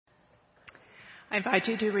I invite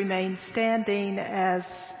you to remain standing as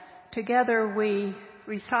together we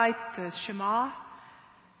recite the Shema.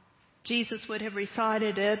 Jesus would have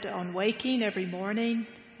recited it on waking every morning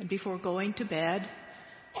and before going to bed,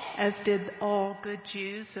 as did all good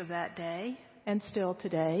Jews of that day and still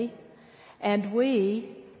today. And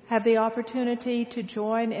we have the opportunity to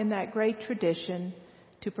join in that great tradition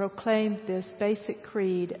to proclaim this basic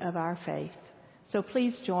creed of our faith. So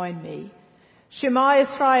please join me. Shema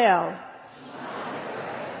Israel.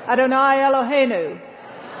 Adonai Eloheinu.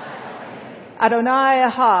 Adonai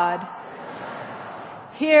Echad.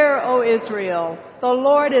 Hear, O Israel, the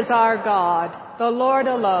Lord is our God, the Lord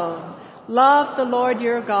alone. Love the Lord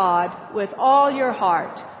your God with all your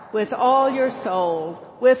heart, with all your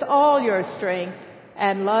soul, with all your strength,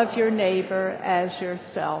 and love your neighbor as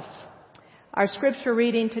yourself. Our scripture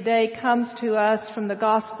reading today comes to us from the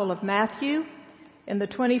Gospel of Matthew in the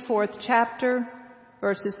 24th chapter,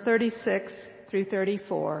 verses 36 through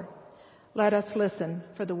 34. Let us listen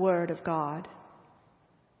for the word of God.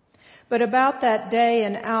 But about that day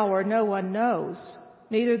and hour no one knows,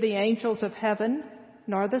 neither the angels of heaven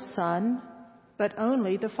nor the Son, but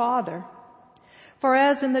only the Father. For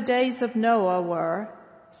as in the days of Noah were,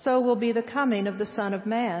 so will be the coming of the Son of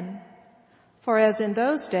Man. For as in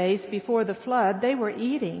those days before the flood they were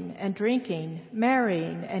eating and drinking,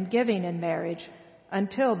 marrying and giving in marriage,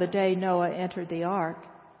 until the day Noah entered the ark.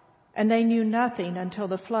 And they knew nothing until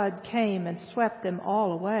the flood came and swept them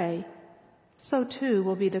all away. So too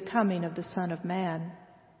will be the coming of the Son of Man.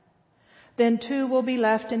 Then two will be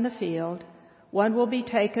left in the field. One will be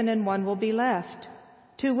taken and one will be left.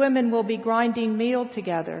 Two women will be grinding meal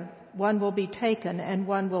together. One will be taken and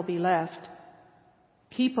one will be left.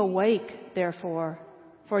 Keep awake, therefore,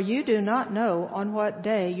 for you do not know on what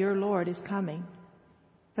day your Lord is coming.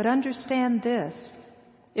 But understand this.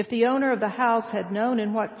 If the owner of the house had known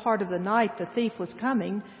in what part of the night the thief was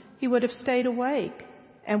coming, he would have stayed awake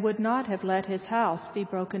and would not have let his house be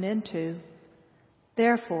broken into.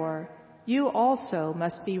 Therefore, you also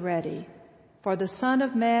must be ready, for the Son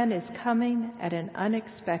of Man is coming at an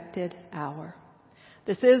unexpected hour.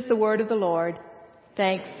 This is the word of the Lord.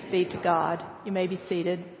 Thanks be to God. You may be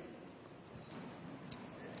seated.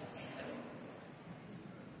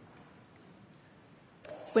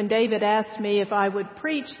 When David asked me if I would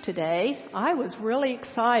preach today, I was really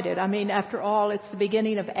excited. I mean, after all, it's the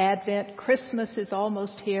beginning of Advent. Christmas is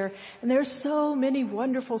almost here. And there's so many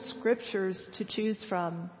wonderful scriptures to choose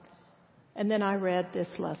from. And then I read this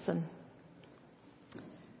lesson.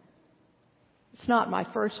 It's not my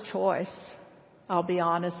first choice. I'll be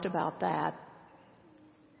honest about that.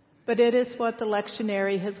 But it is what the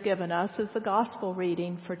lectionary has given us as the gospel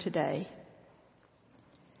reading for today.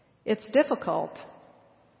 It's difficult.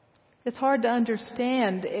 It's hard to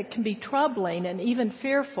understand. It can be troubling and even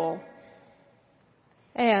fearful.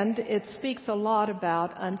 And it speaks a lot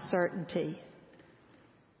about uncertainty.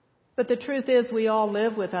 But the truth is we all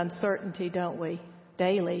live with uncertainty, don't we?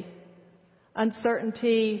 Daily.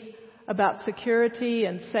 Uncertainty about security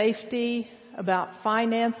and safety, about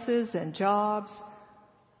finances and jobs,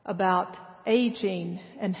 about aging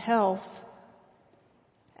and health,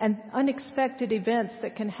 and unexpected events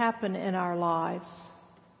that can happen in our lives.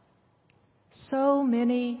 So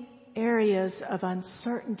many areas of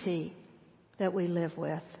uncertainty that we live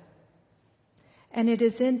with. And it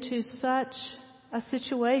is into such a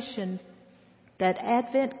situation that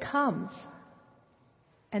Advent comes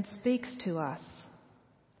and speaks to us.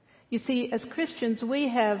 You see, as Christians, we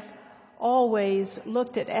have always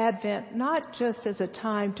looked at Advent not just as a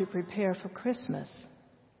time to prepare for Christmas,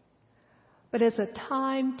 but as a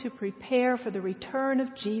time to prepare for the return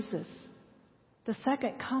of Jesus, the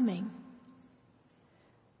second coming.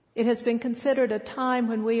 It has been considered a time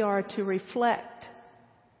when we are to reflect,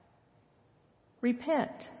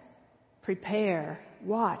 repent, prepare,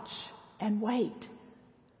 watch, and wait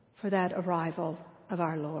for that arrival of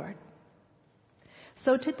our Lord.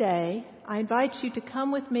 So today, I invite you to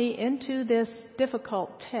come with me into this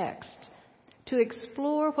difficult text to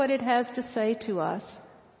explore what it has to say to us.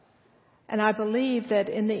 And I believe that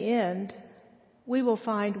in the end, we will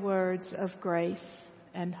find words of grace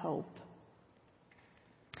and hope.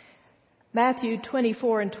 Matthew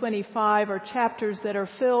 24 and 25 are chapters that are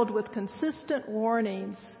filled with consistent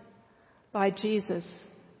warnings by Jesus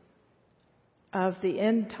of the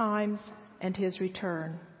end times and his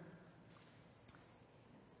return.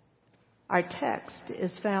 Our text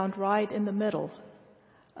is found right in the middle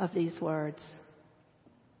of these words.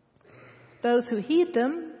 Those who heed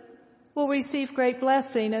them will receive great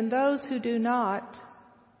blessing, and those who do not,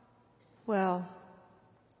 well,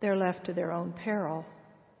 they're left to their own peril.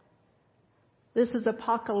 This is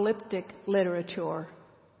apocalyptic literature.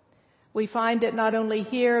 We find it not only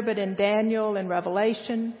here, but in Daniel and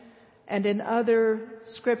Revelation and in other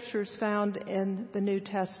scriptures found in the New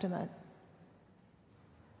Testament.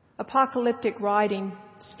 Apocalyptic writing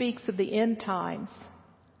speaks of the end times,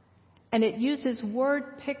 and it uses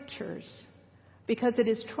word pictures because it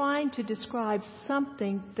is trying to describe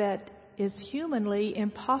something that is humanly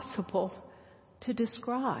impossible to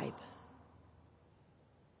describe.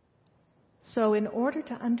 So in order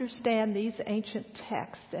to understand these ancient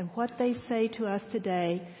texts and what they say to us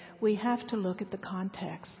today, we have to look at the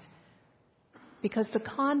context. Because the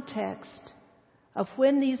context of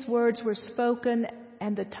when these words were spoken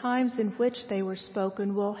and the times in which they were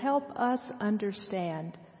spoken will help us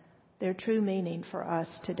understand their true meaning for us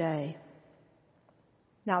today.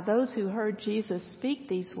 Now, those who heard Jesus speak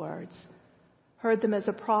these words heard them as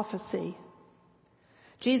a prophecy.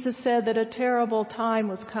 Jesus said that a terrible time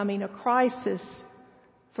was coming, a crisis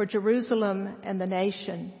for Jerusalem and the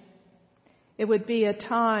nation. It would be a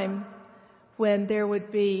time when there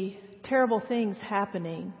would be terrible things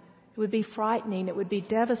happening. It would be frightening. It would be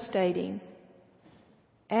devastating.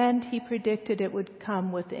 And he predicted it would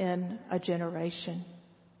come within a generation.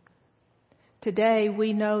 Today,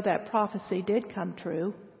 we know that prophecy did come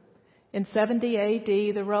true. In 70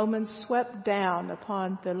 AD, the Romans swept down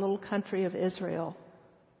upon the little country of Israel.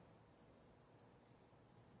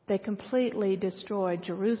 They completely destroyed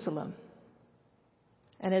Jerusalem.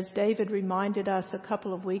 And as David reminded us a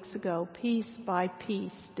couple of weeks ago, piece by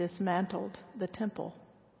piece dismantled the temple.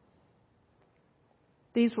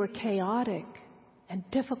 These were chaotic and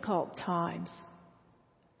difficult times,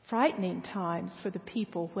 frightening times for the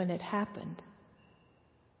people when it happened.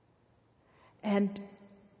 And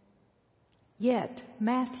yet,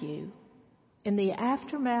 Matthew, in the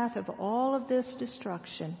aftermath of all of this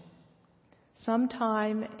destruction,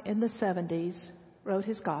 sometime in the 70s, wrote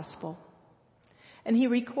his gospel. And he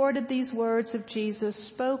recorded these words of Jesus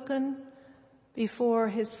spoken before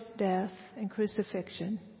his death and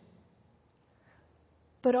crucifixion,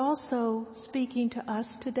 but also speaking to us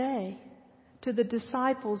today, to the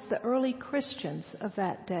disciples, the early Christians of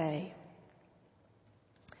that day.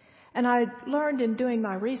 And I learned in doing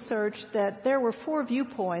my research that there were 4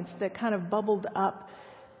 viewpoints that kind of bubbled up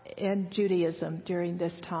in Judaism during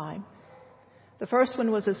this time. The first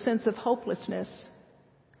one was a sense of hopelessness.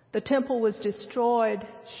 The temple was destroyed.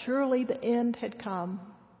 Surely the end had come.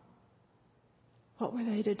 What were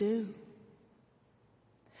they to do?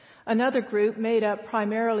 Another group, made up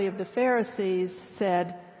primarily of the Pharisees,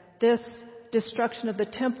 said this destruction of the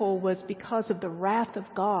temple was because of the wrath of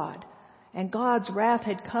God. And God's wrath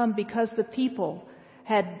had come because the people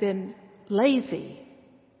had been lazy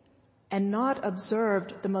and not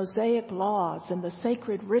observed the Mosaic laws and the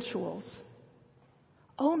sacred rituals.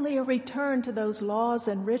 Only a return to those laws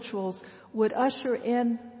and rituals would usher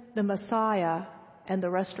in the Messiah and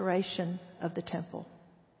the restoration of the temple.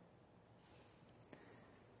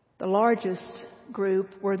 The largest group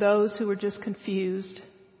were those who were just confused,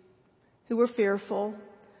 who were fearful,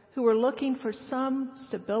 who were looking for some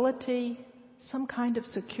stability, some kind of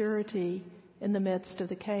security in the midst of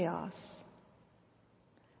the chaos.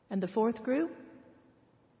 And the fourth group,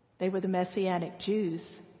 they were the Messianic Jews,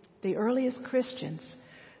 the earliest Christians,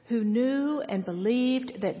 who knew and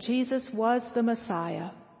believed that Jesus was the Messiah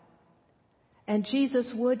and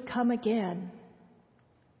Jesus would come again.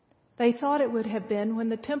 They thought it would have been when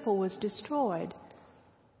the temple was destroyed,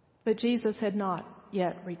 but Jesus had not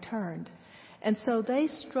yet returned. And so they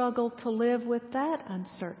struggled to live with that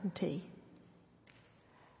uncertainty.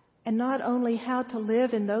 And not only how to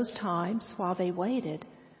live in those times while they waited,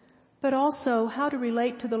 but also how to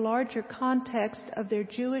relate to the larger context of their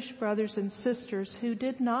Jewish brothers and sisters who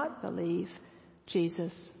did not believe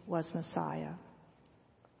Jesus was Messiah.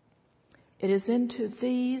 It is into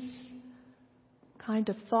these kind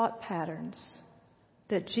of thought patterns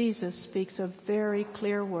that Jesus speaks a very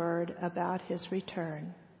clear word about his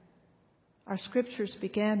return. Our scriptures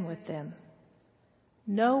began with them.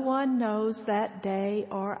 No one knows that day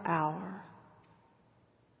or hour.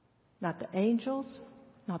 Not the angels,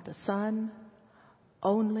 not the Son,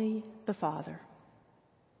 only the Father.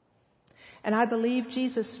 And I believe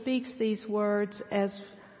Jesus speaks these words as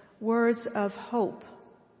words of hope.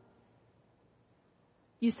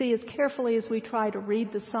 You see, as carefully as we try to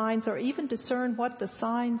read the signs or even discern what the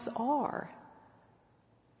signs are,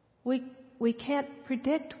 we can't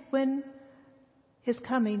predict when his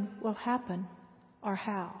coming will happen or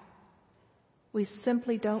how. We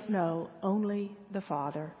simply don't know, only the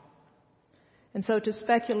Father. And so to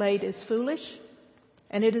speculate is foolish,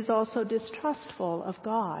 and it is also distrustful of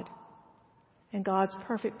God and God's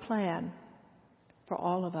perfect plan for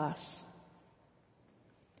all of us.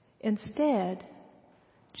 Instead,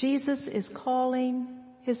 Jesus is calling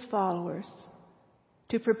his followers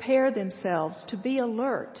to prepare themselves, to be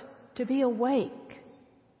alert, to be awake.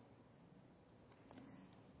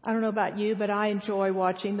 I don't know about you, but I enjoy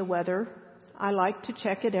watching the weather. I like to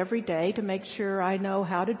check it every day to make sure I know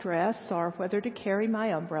how to dress or whether to carry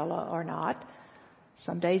my umbrella or not.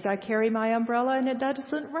 Some days I carry my umbrella and it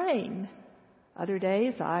doesn't rain. Other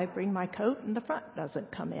days I bring my coat and the front doesn't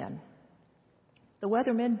come in. The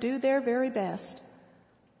weathermen do their very best.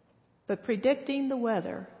 But predicting the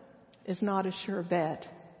weather is not a sure bet.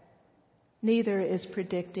 Neither is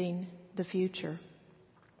predicting the future.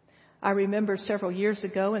 I remember several years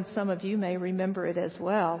ago, and some of you may remember it as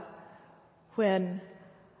well, when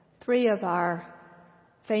 3 of our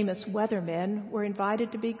famous weathermen were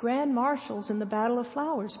invited to be grand marshals in the Battle of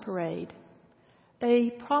Flowers parade.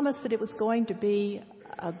 They promised that it was going to be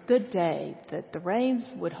a good day, that the rains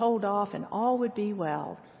would hold off and all would be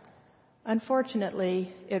well.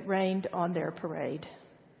 Unfortunately, it rained on their parade.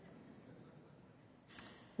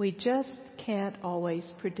 We just can't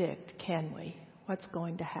always predict, can we, what's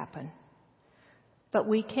going to happen? But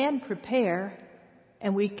we can prepare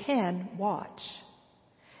and we can watch.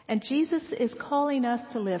 And Jesus is calling us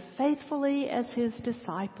to live faithfully as his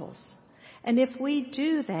disciples. And if we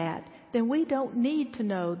do that, then we don't need to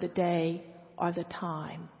know the day or the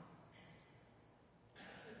time.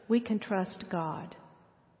 We can trust God.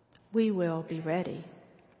 We will be ready.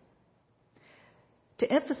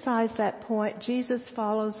 To emphasize that point, Jesus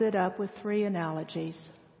follows it up with 3 analogies.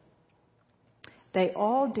 They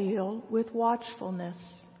all deal with watchfulness,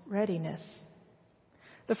 readiness.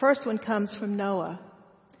 The first one comes from Noah.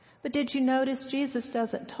 But did you notice Jesus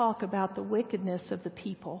doesn't talk about the wickedness of the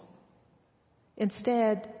people?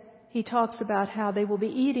 Instead, he talks about how they will be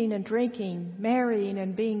eating and drinking, marrying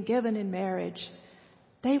and being given in marriage.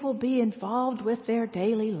 They will be involved with their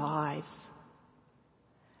daily lives.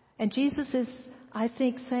 And Jesus is, I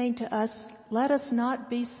think, saying to us, let us not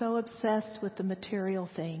be so obsessed with the material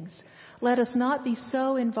things. Let us not be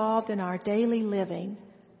so involved in our daily living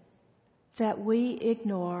that we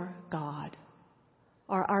ignore God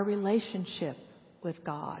or our relationship with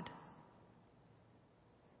God.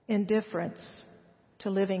 Indifference to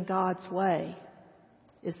living God's way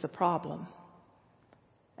is the problem.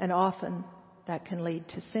 And often that can lead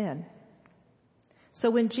to sin. So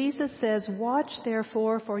when Jesus says, watch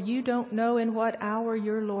therefore, for you don't know in what hour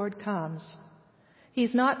your Lord comes,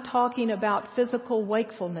 he's not talking about physical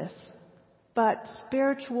wakefulness, but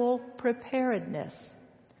spiritual preparedness.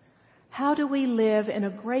 How do we live in a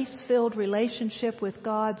grace-filled relationship with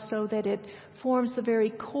God so that it forms the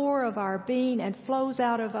very core of our being and flows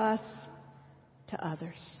out of us to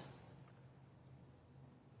others?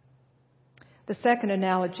 The second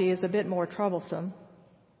analogy is a bit more troublesome.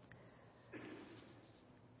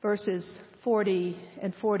 Verses 40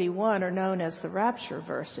 and 41 are known as the rapture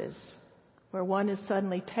verses, where one is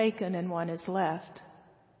suddenly taken and one is left.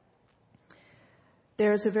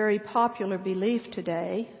 There is a very popular belief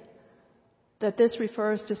today that this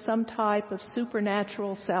refers to some type of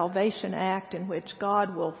supernatural salvation act in which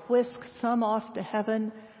God will whisk some off to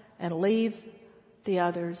heaven and leave the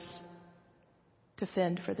others to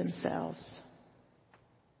fend for themselves.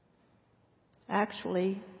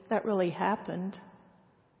 Actually, that really happened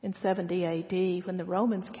in 70 AD when the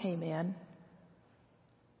Romans came in.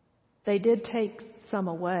 They did take some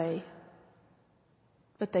away,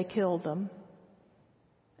 but they killed them,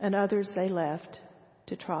 and others they left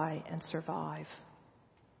to try and survive.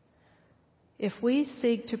 If we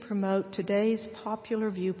seek to promote today's popular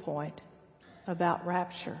viewpoint about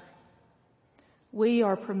rapture, we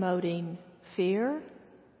are promoting fear,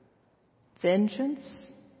 vengeance,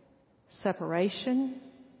 separation,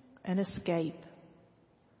 and escape.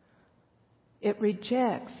 It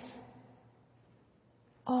rejects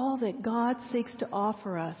all that God seeks to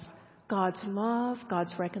offer us. God's love,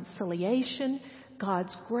 God's reconciliation,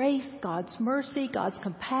 God's grace, God's mercy, God's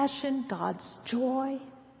compassion, God's joy.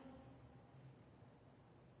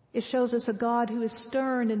 It shows us a God who is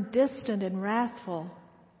stern and distant and wrathful,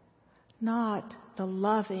 not the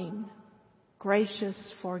loving, gracious,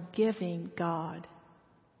 forgiving God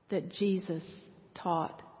that Jesus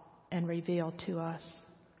taught and revealed to us.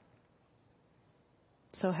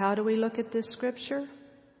 So how do we look at this scripture?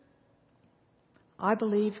 I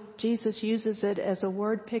believe Jesus uses it as a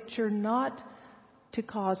word picture not to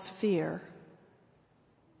cause fear,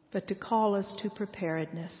 but to call us to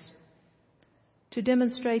preparedness, to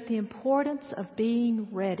demonstrate the importance of being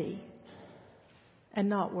ready and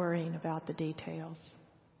not worrying about the details.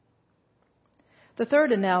 The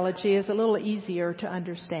third analogy is a little easier to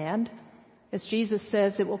understand. As Jesus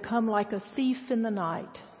says, it will come like a thief in the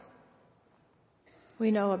night.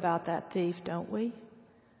 We know about that thief, don't we?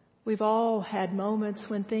 We've all had moments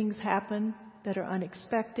when things happen that are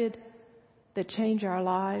unexpected, that change our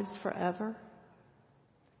lives forever.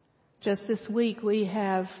 Just this week, we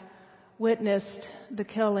have witnessed the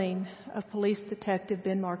killing of police detective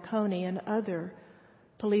Ben Marconi and other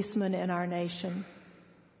policemen in our nation.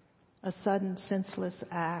 A sudden, senseless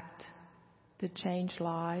act that changed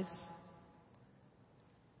lives.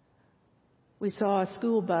 We saw a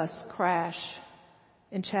school bus crash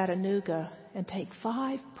in Chattanooga and take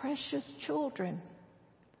 5 precious children,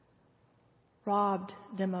 robbed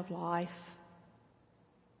them of life,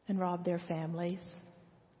 and robbed their families.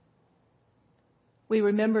 We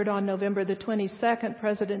remembered on November the 22nd,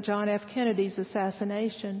 President John F. Kennedy's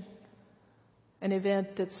assassination, an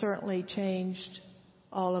event that certainly changed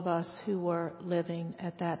all of us who were living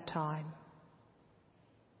at that time.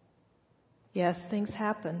 Yes, things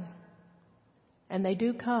happen. And they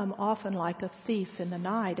do come often like a thief in the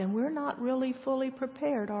night, and we're not really fully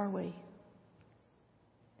prepared, are we?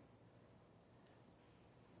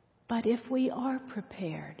 But if we are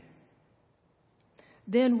prepared,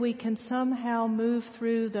 then we can somehow move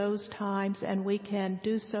through those times, and we can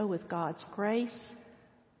do so with God's grace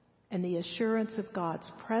and the assurance of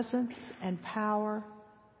God's presence and power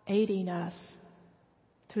aiding us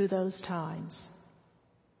through those times.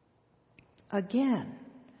 Again,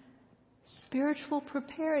 spiritual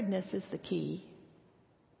preparedness is the key.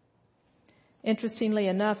 Interestingly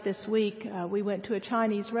enough, this week we went to a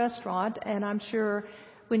Chinese restaurant, and I'm sure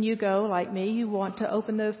when you go, like me, you want to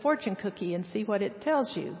open the fortune cookie and see what it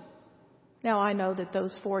tells you. Now, I know that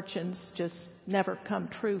those fortunes just never come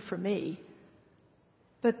true for me,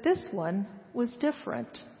 but this one was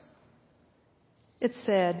different. It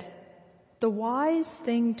said, "The wise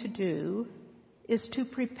thing to do is to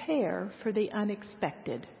prepare for the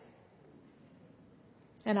unexpected."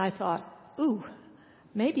 And I thought, ooh,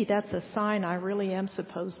 maybe that's a sign I really am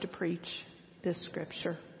supposed to preach this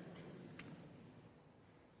scripture.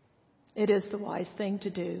 It is the wise thing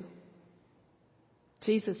to do.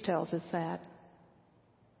 Jesus tells us that.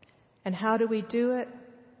 And how do we do it?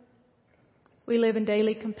 We live in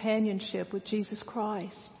daily companionship with Jesus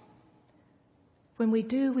Christ. When we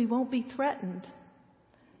do, we won't be threatened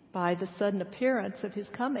by the sudden appearance of His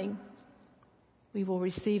coming. We will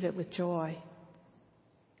receive it with joy.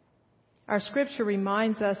 Our scripture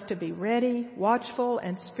reminds us to be ready, watchful,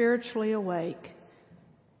 and spiritually awake.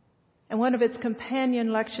 And one of its companion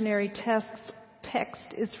lectionary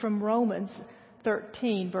text is from Romans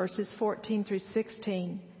 13, verses 14 through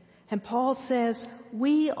 16. And Paul says,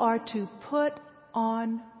 we are to put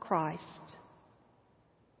on Christ.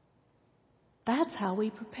 That's how we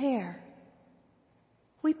prepare.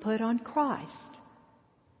 We put on Christ.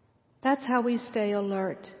 That's how we stay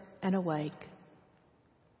alert and awake.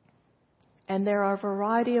 And there are a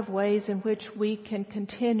variety of ways in which we can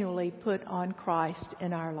continually put on Christ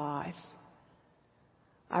in our lives.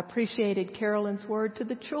 I appreciated Carolyn's word to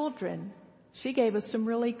the children. She gave us some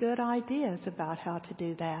really good ideas about how to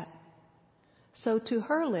do that. So to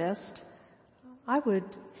her list, I would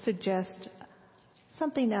suggest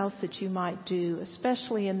something else that you might do,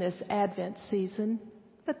 especially in this Advent season,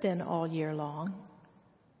 but then all year long.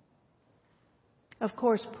 Of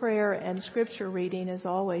course, prayer and scripture reading is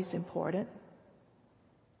always important.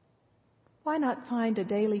 Why not find a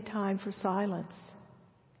daily time for silence,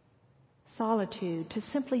 solitude, to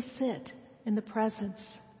simply sit in the presence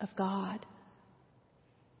of God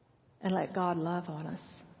and let God love on us?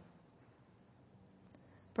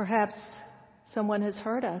 Perhaps someone has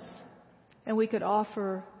hurt us and we could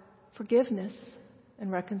offer forgiveness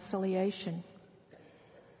and reconciliation.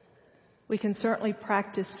 We can certainly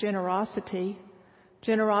practice generosity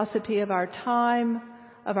of our time,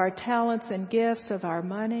 of our talents and gifts, of our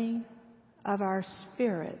money, of our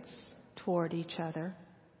spirits toward each other.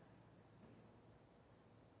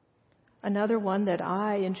 Another one that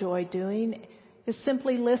I enjoy doing is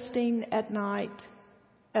simply listing at night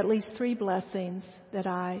at least 3 blessings that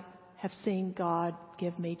I have seen God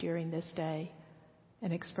give me during this day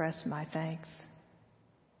and express my thanks.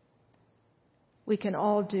 We can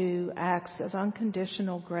all do acts of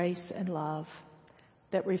unconditional grace and love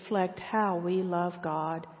that reflect how we love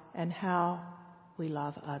God and how we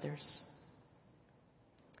love others.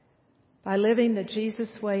 By living the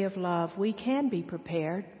Jesus way of love, we can be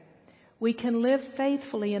prepared. We can live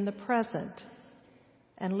faithfully in the present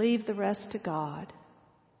and leave the rest to God.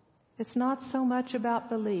 It's not so much about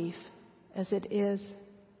belief as it is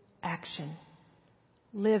action,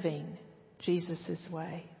 living Jesus'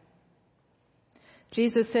 way.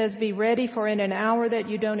 Jesus says, be ready, for in an hour that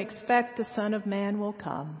you don't expect, the Son of Man will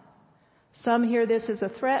come. Some hear this as a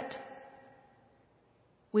threat.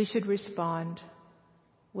 We should respond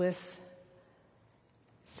with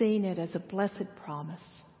seeing it as a blessed promise.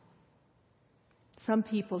 Some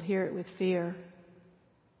people hear it with fear.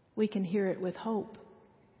 We can hear it with hope.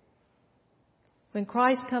 When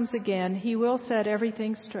Christ comes again, He will set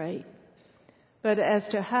everything straight. But as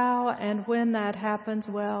to how and when that happens,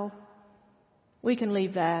 well, we can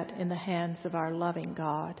leave that in the hands of our loving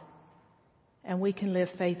God, and we can live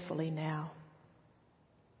faithfully now.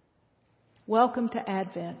 Welcome to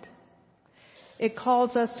Advent. It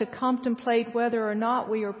calls us to contemplate whether or not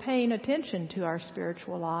we are paying attention to our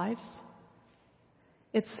spiritual lives.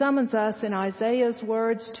 It summons us in Isaiah's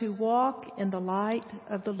words to walk in the light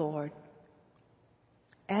of the Lord.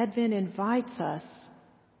 Advent invites us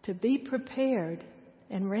to be prepared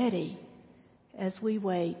and ready as we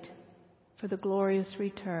wait for the glorious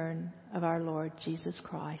return of our Lord Jesus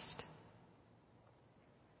Christ.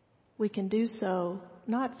 We can do so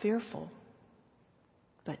not fearful,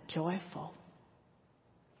 but joyful.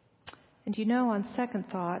 And you know, on second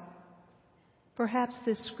thought, perhaps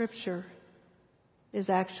this scripture is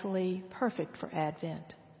actually perfect for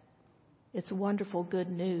Advent. It's wonderful good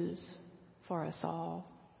news for us all.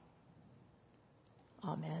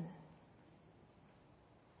 Amen.